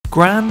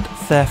Grand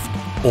Theft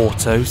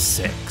Auto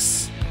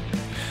 6.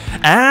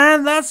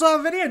 And that's our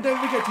video.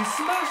 Don't forget to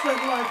smash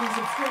that like and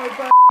subscribe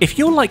button. If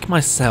you're like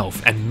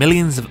myself and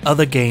millions of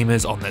other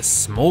gamers on this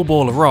small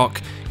ball of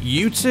rock,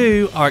 you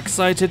too are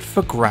excited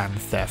for Grand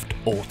Theft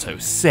Auto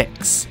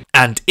 6.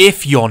 And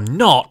if you're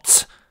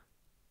not,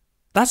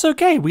 that's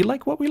okay, we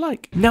like what we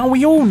like. Now,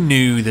 we all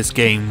knew this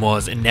game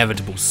was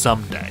inevitable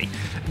someday.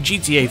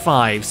 GTA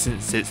 5,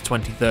 since its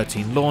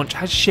 2013 launch,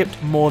 has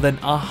shipped more than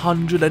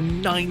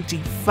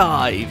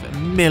 195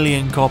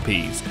 million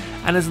copies,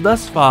 and has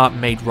thus far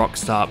made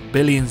Rockstar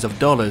billions of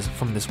dollars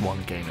from this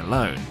one game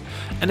alone.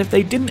 And if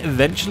they didn't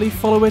eventually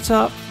follow it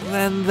up,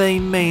 then they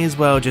may as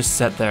well just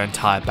set their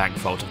entire bank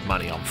vault of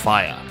money on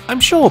fire.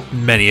 I'm sure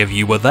many of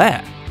you were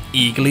there,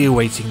 eagerly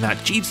awaiting that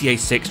GTA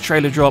 6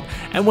 trailer drop,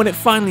 and when it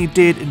finally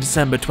did in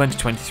December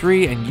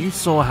 2023 and you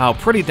saw how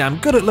pretty damn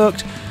good it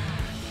looked,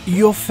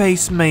 your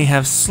face may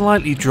have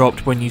slightly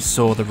dropped when you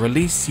saw the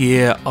release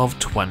year of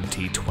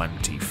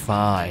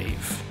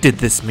 2025. Did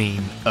this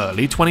mean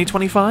early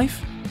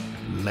 2025?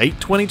 Late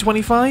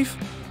 2025?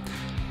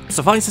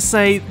 Suffice to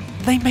say,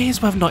 they may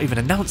as well have not even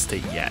announced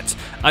it yet.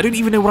 I don't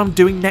even know what I'm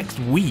doing next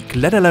week,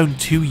 let alone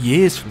 2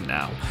 years from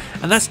now.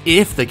 And that's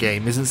if the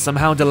game isn't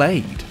somehow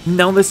delayed.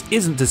 Now, this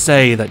isn't to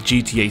say that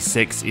GTA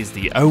 6 is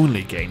the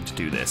only game to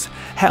do this.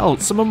 Hell,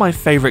 some of my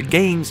favourite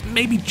games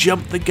maybe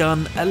jumped the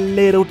gun a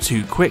little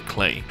too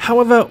quickly.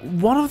 However,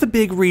 one of the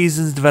big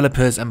reasons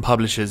developers and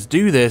publishers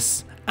do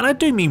this, and I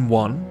do mean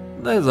one,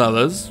 there's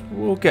others,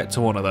 we'll get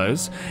to one of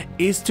those,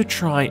 is to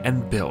try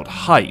and build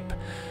hype.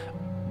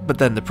 But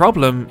then the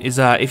problem is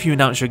that if you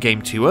announce your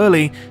game too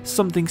early,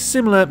 something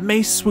similar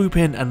may swoop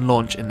in and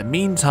launch in the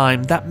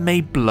meantime that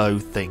may blow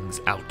things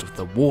out of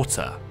the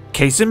water.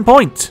 Case in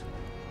point,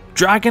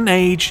 Dragon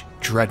Age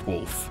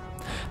DREADWOLF.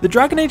 The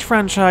Dragon Age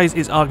franchise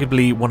is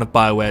arguably one of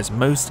BioWare's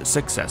most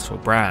successful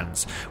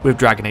brands, with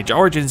Dragon Age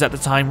Origins at the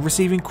time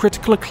receiving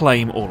critical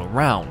acclaim all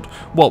around,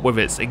 what with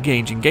its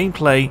engaging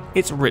gameplay,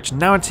 its rich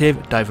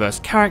narrative,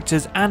 diverse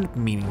characters and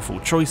meaningful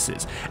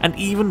choices, and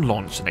even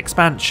launched an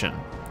expansion.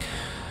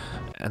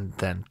 And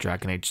then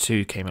Dragon Age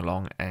 2 came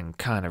along and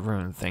kind of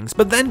ruined things.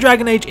 But then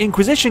Dragon Age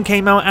Inquisition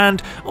came out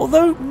and,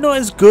 although not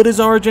as good as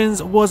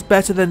Origins, was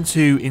better than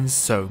 2 in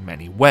so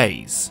many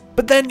ways.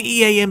 But then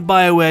EA and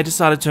BioWare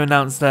decided to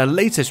announce their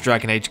latest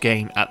Dragon Age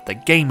game at the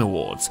Game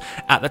Awards,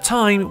 at the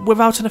time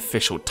without an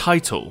official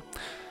title.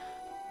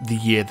 The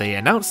year they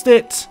announced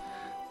it,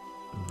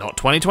 not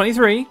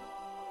 2023,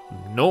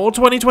 nor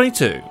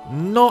 2022,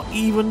 not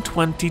even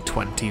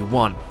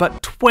 2021,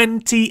 but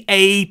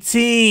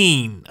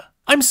 2018!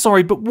 I'm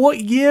sorry, but what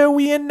year are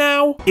we in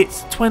now?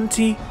 It's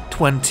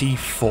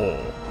 2024.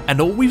 And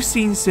all we've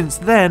seen since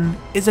then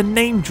is a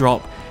name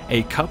drop,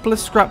 a couple of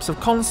scraps of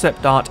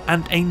concept art,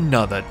 and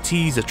another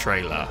teaser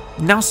trailer.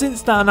 Now,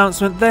 since that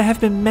announcement, there have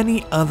been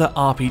many other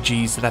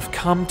RPGs that have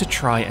come to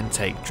try and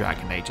take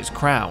Dragon Age's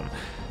crown.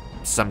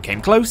 Some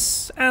came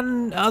close,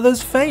 and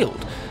others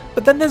failed.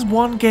 But then there's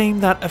one game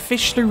that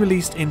officially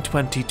released in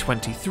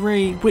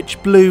 2023,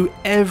 which blew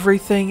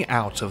everything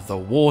out of the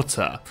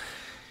water.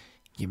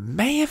 You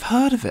may have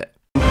heard of it.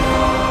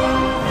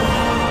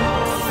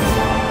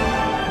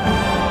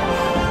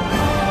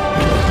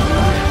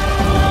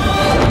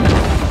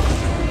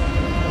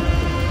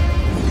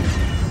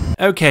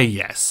 Okay,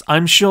 yes,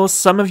 I'm sure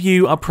some of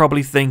you are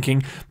probably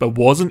thinking, but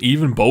wasn't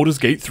even Baldur's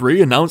Gate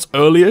 3 announced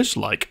early-ish,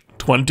 like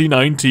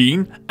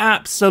 2019?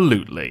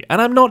 Absolutely,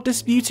 and I'm not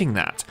disputing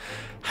that.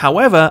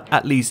 However,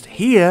 at least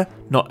here,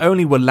 not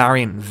only were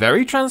Larian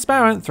very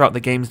transparent throughout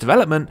the game's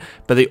development,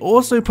 but they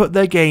also put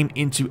their game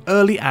into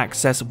early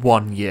access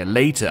 1 year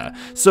later,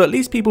 so at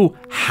least people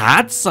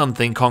had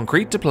something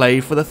concrete to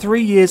play for the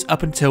 3 years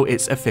up until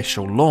its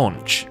official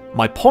launch.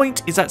 My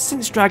point is that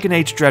since Dragon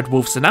Age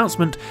DREADWOLF's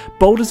announcement,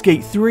 Baldur's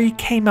Gate 3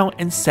 came out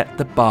and set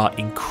the bar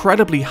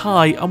incredibly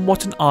high on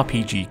what an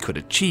RPG could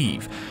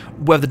achieve,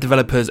 whether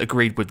developers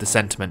agreed with the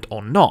sentiment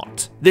or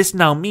not. This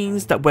now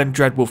means that when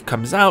DREADWOLF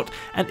comes out,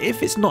 and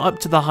if it's not up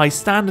to the high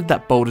standard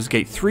that Baldur's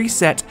Gate 3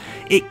 set,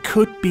 it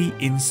could be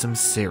in some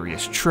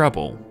serious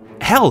trouble.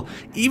 Hell,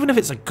 even if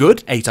it's a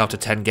good 8 out of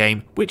 10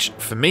 game, which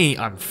for me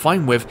I'm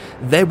fine with,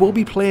 there will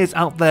be players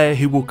out there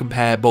who will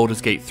compare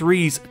Baldur's Gate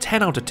 3's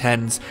 10 out of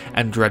 10s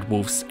and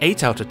DREADWOLF's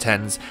 8 out of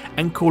 10s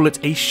and call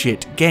it a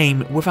shit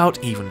game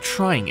without even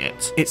trying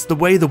it. It's the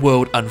way the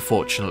world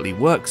unfortunately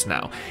works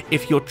now.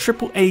 If your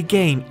AAA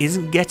game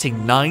isn't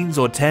getting 9s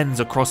or 10s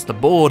across the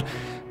board,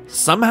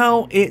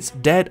 somehow it's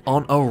dead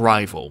on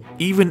arrival,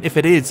 even if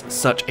it is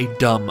such a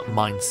dumb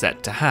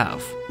mindset to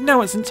have. Now,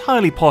 it's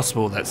entirely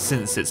possible that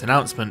since its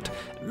announcement,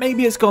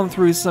 maybe it's gone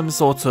through some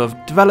sort of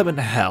development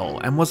hell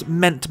and was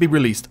meant to be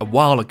released a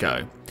while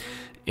ago.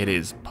 It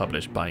is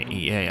published by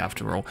EA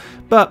after all,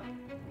 but,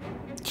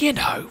 you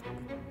know,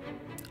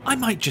 I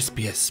might just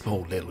be a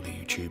small little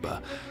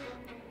YouTuber,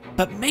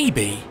 but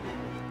maybe,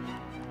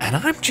 and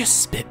I'm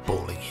just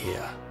spitballing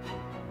here,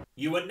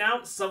 you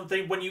announce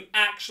something when you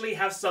actually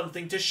have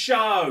something to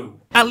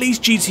show. At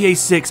least GTA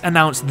 6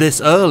 announced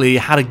this early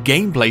had a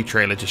gameplay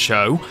trailer to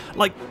show.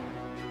 Like,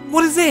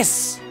 what is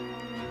this?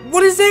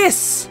 What is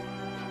this?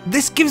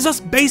 This gives us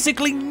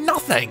basically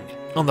nothing!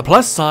 On the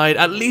plus side,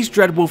 at least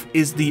DREADWOLF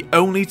is the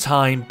only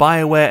time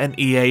BioWare and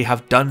EA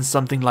have done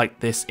something like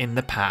this in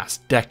the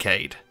past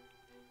decade.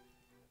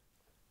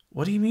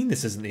 What do you mean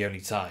this isn't the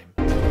only time?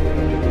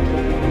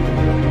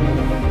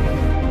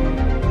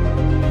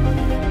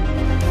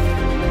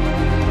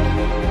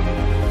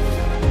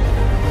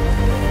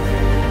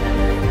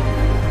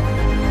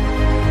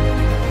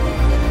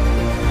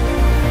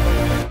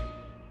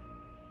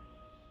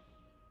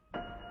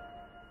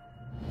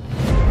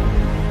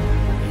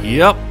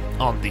 Yup,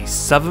 on the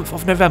 7th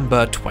of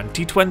November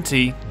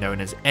 2020,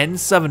 known as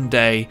N7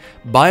 Day,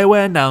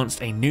 BioWare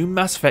announced a new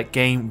Mass Effect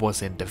game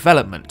was in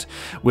development,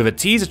 with a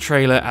teaser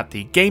trailer at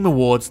the Game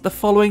Awards the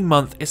following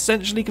month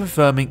essentially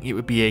confirming it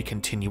would be a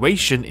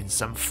continuation in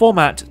some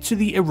format to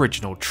the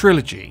original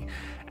trilogy,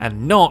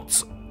 and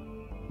not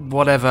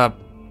whatever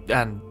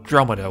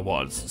Andromeda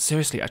was.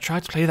 Seriously, I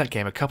tried to play that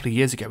game a couple of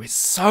years ago, it's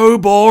so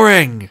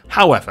boring!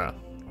 However,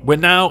 we're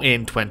now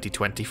in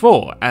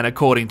 2024, and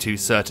according to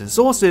certain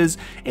sources,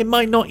 it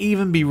might not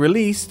even be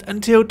released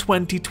until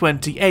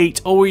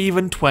 2028 or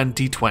even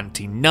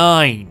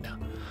 2029.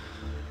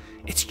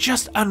 It's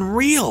just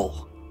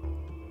unreal.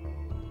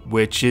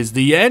 Which is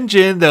the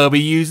engine they'll be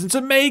using to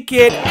make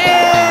it.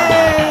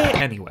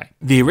 Anyway,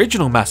 the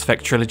original Mass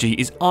Effect trilogy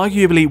is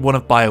arguably one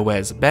of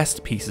BioWare's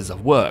best pieces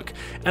of work,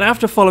 and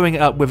after following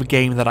it up with a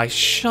game that I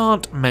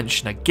shan't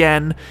mention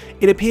again,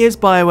 it appears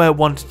BioWare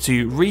wanted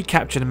to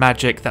recapture the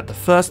magic that the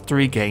first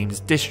 3 games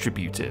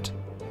distributed.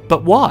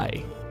 But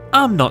why?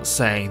 I'm not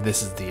saying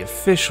this is the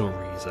official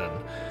reason,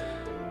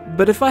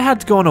 but if I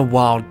had to go on a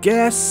wild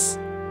guess,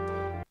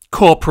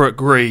 corporate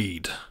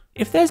greed.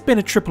 If there's been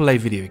a AAA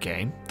video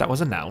game that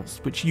was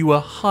announced which you were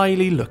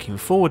highly looking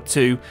forward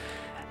to,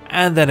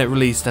 and then it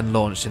released and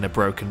launched in a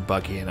broken,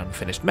 buggy and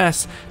unfinished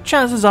mess,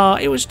 chances are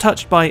it was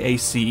touched by a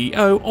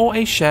CEO or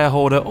a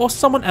shareholder or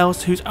someone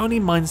else whose only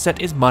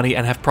mindset is money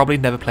and have probably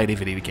never played a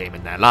video game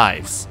in their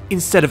lives.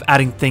 Instead of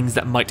adding things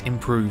that might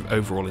improve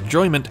overall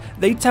enjoyment,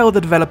 they tell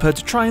the developer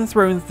to try and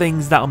throw in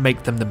things that'll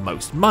make them the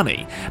most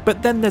money,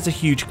 but then there's a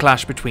huge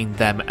clash between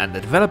them and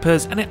the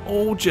developers and it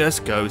all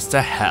just goes to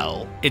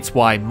hell. It's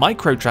why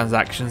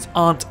microtransactions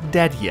aren't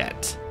dead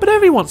yet. But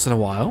every once in a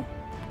while,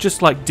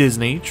 just like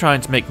Disney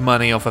trying to make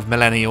money off of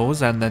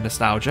millennials and their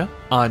nostalgia,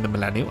 I'm a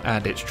millennial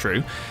and it's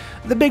true,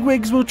 the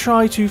bigwigs will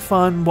try to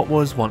fund what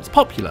was once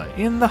popular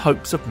in the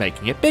hopes of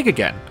making it big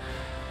again.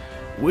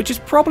 Which is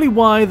probably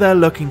why they're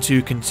looking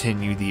to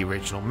continue the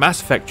original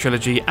Mass Effect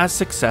trilogy as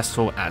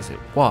successful as it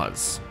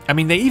was. I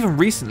mean, they even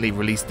recently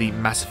released the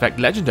Mass Effect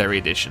Legendary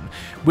Edition,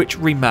 which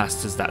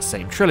remasters that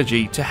same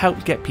trilogy to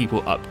help get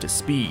people up to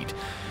speed.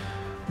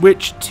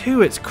 Which,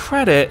 to its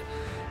credit,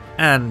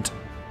 and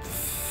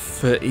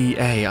for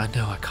EA, I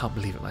know I can't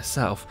believe it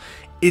myself,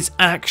 is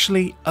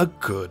actually a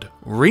good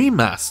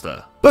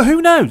remaster. But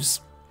who knows?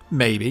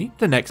 Maybe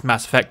the next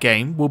Mass Effect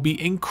game will be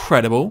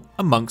incredible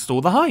amongst all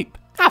the hype.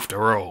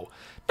 After all,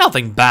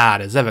 nothing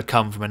bad has ever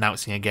come from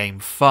announcing a game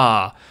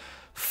far,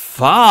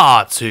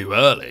 far too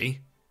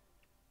early.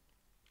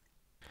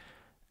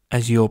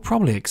 As you're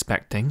probably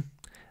expecting,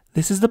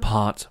 this is the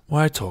part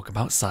where I talk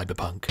about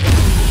Cyberpunk.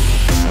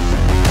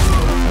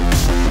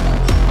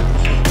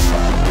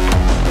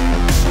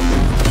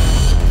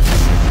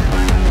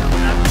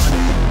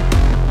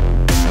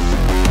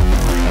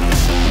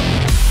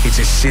 It's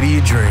a city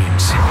of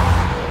dreams,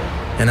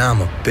 and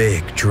I'm a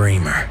big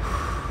dreamer.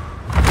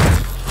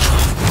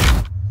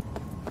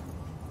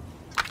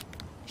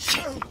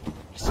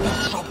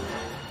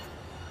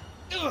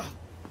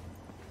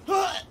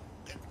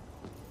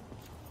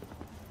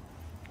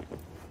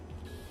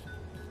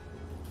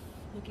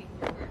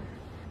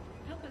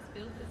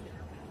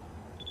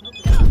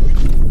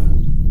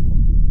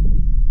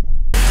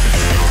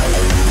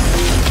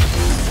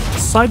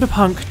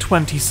 Cyberpunk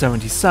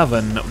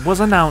 2077 was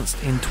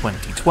announced in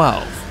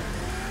 2012.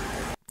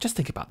 Just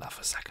think about that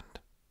for a second.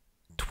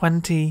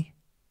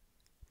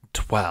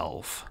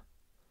 2012.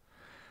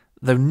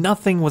 Though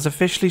nothing was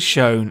officially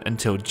shown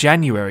until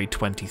January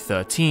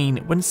 2013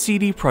 when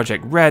CD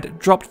Projekt Red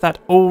dropped that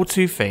all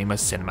too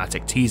famous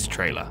cinematic teaser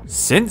trailer.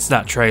 Since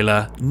that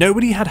trailer,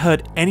 nobody had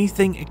heard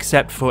anything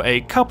except for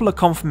a couple of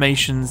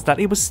confirmations that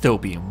it was still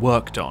being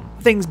worked on.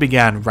 Things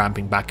began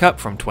ramping back up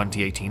from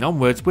 2018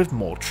 onwards with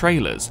more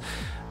trailers,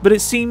 but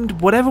it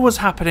seemed whatever was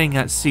happening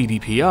at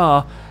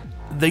CDPR,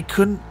 they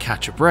couldn't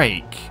catch a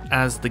break,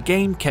 as the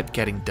game kept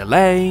getting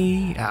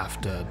delay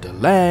after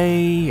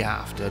delay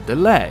after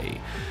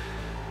delay,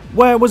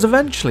 where it was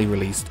eventually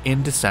released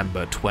in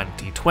December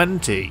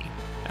 2020,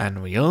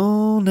 and we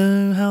all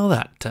know how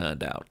that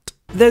turned out.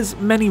 There's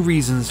many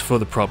reasons for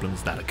the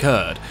problems that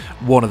occurred,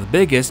 one of the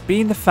biggest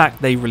being the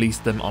fact they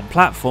released them on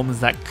platforms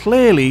that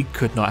clearly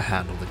could not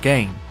handle the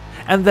game,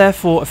 and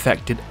therefore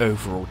affected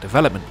overall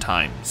development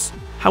times.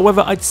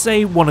 However, I'd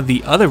say one of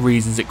the other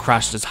reasons it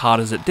crashed as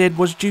hard as it did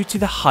was due to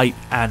the hype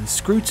and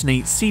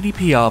scrutiny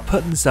CDPR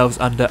put themselves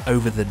under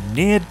over the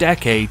near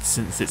decade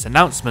since its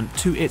announcement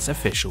to its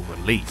official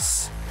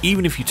release.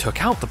 Even if you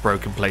took out the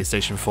broken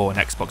PlayStation 4 and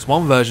Xbox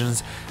One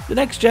versions, the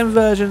next-gen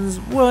versions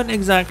weren't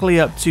exactly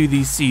up to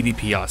the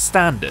CDPR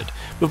standard,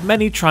 with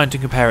many trying to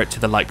compare it to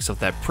the likes of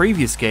their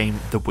previous game,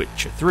 The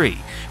Witcher 3,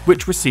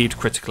 which received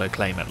critical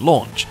acclaim at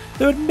launch,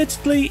 though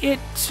admittedly it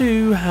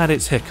too had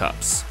its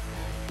hiccups.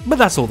 But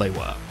that's all they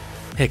were.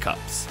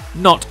 Hiccups,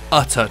 not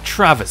utter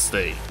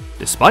travesty.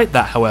 Despite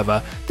that,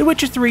 however, The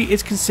Witcher 3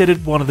 is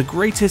considered one of the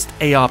greatest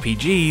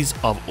ARPGs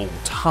of all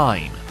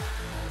time.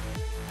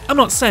 I'm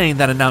not saying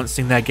that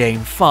announcing their game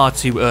far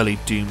too early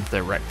doomed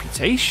their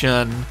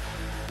reputation,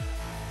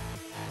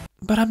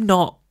 but I'm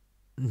not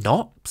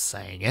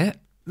saying it.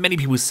 Many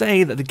people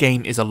say that the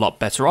game is a lot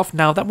better off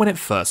now than when it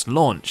first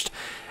launched,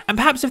 and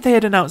perhaps if they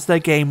had announced their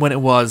game when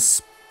it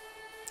was,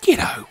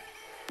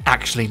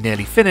 actually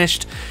nearly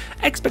finished,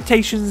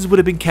 expectations would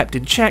have been kept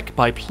in check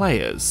by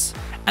players,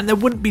 and there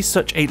wouldn't be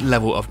such a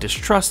level of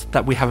distrust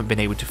that we haven't been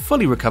able to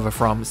fully recover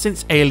from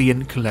since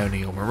Alien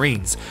Colonial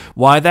Marines.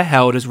 Why the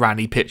hell does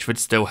Randy Pitchford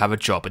still have a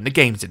job in the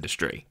games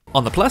industry?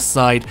 On the plus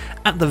side,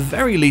 at the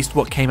very least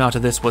what came out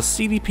of this was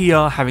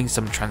CDPR having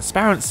some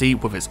transparency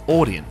with its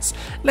audience,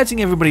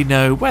 letting everybody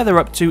know where they're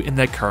up to in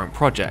their current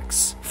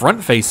projects.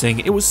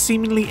 Front-facing, it was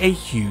seemingly a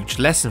huge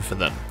lesson for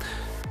them,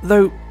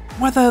 though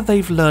whether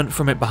they've learnt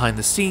from it behind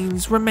the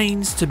scenes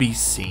remains to be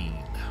seen.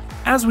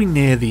 As we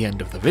near the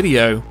end of the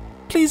video,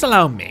 please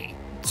allow me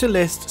to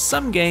list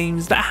some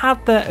games that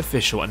had their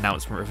official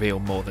announcement reveal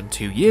more than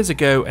 2 years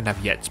ago and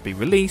have yet to be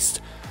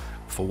released,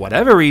 for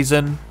whatever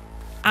reason,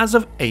 as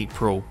of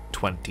April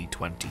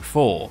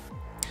 2024.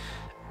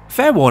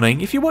 Fair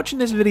warning, if you're watching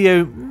this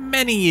video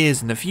many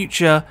years in the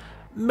future,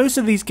 most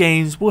of these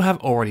games will have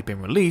already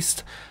been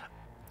released,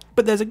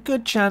 but there's a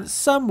good chance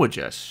some were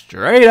just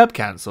straight up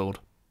cancelled.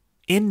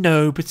 In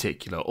no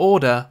particular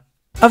order.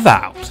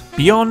 Avowed,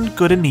 Beyond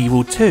Good and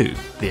Evil 2,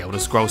 The Elder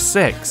Scrolls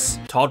 6.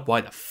 Todd,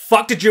 why the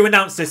fuck did you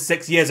announce this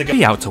 6 years ago?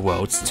 The Outer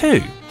Worlds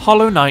 2,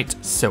 Hollow Knight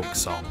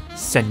Silksong,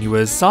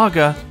 Senua's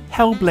Saga,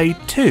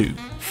 Hellblade 2,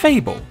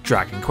 Fable,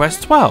 Dragon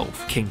Quest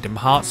 12, Kingdom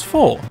Hearts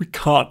 4. We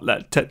can't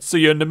let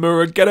Tetsuya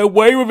Nomura get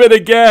away with it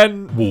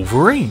again!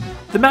 Wolverine,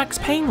 the Max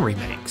Payne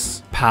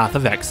remakes, Path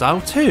of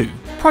Exile 2,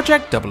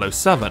 Project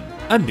 007,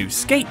 a new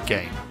Skate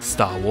game,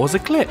 Star Wars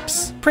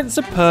Eclipse, Prince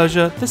of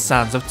Persia The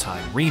Sands of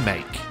Time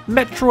remake,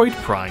 Metroid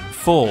Prime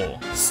 4,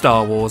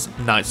 Star Wars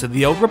Knights of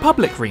the Old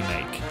Republic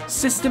remake,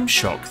 System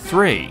Shock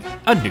 3,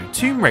 a new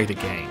Tomb Raider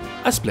game,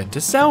 a Splinter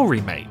Cell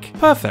remake,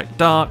 Perfect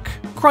Dark,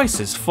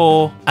 Crysis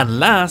 4, and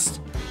last,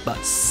 but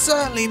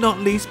certainly not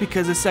least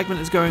because this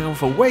segment is going on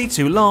for way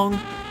too long,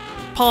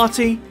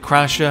 Party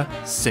Crasher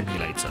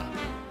Simulator.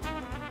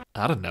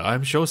 I don't know,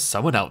 I'm sure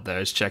someone out there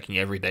is checking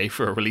every day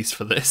for a release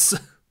for this.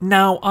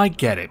 Now, I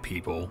get it,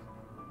 people.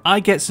 I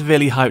get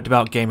severely hyped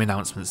about game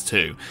announcements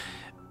too.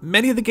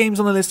 Many of the games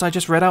on the list I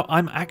just read out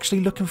I'm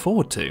actually looking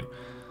forward to.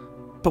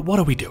 But what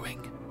are we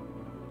doing?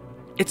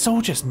 It's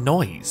all just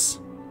noise.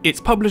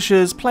 It's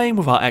publishers playing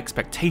with our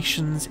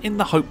expectations in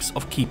the hopes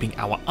of keeping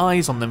our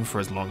eyes on them for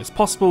as long as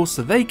possible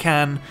so they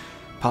can,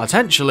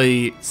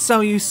 potentially,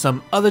 sell you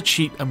some other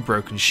cheap and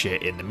broken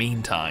shit in the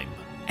meantime.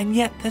 And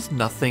yet there's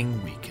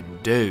nothing we can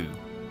do.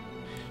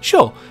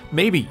 Sure,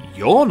 maybe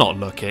you're not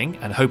looking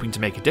and hoping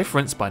to make a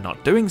difference by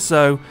not doing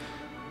so,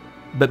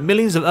 but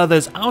millions of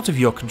others out of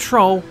your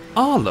control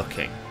are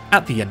looking.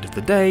 At the end of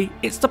the day,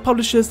 it's the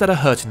publishers that are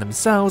hurting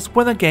themselves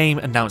when a game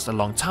announced a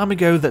long time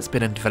ago that's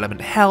been in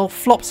development hell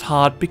flops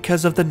hard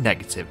because of the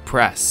negative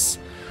press.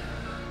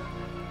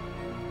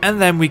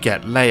 And then we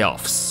get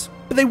layoffs.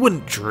 But they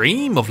wouldn't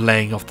dream of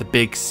laying off the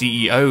big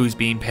CEOs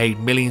being paid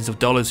millions of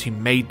dollars who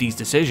made these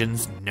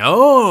decisions.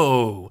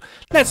 No!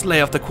 Let's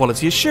lay off the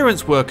quality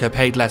assurance worker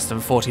paid less than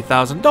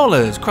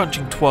 $40,000,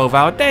 crunching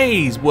 12-hour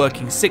days,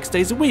 working 6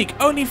 days a week,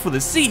 only for the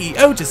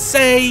CEO to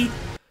say,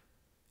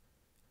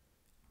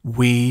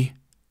 "We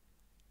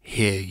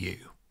hear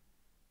you."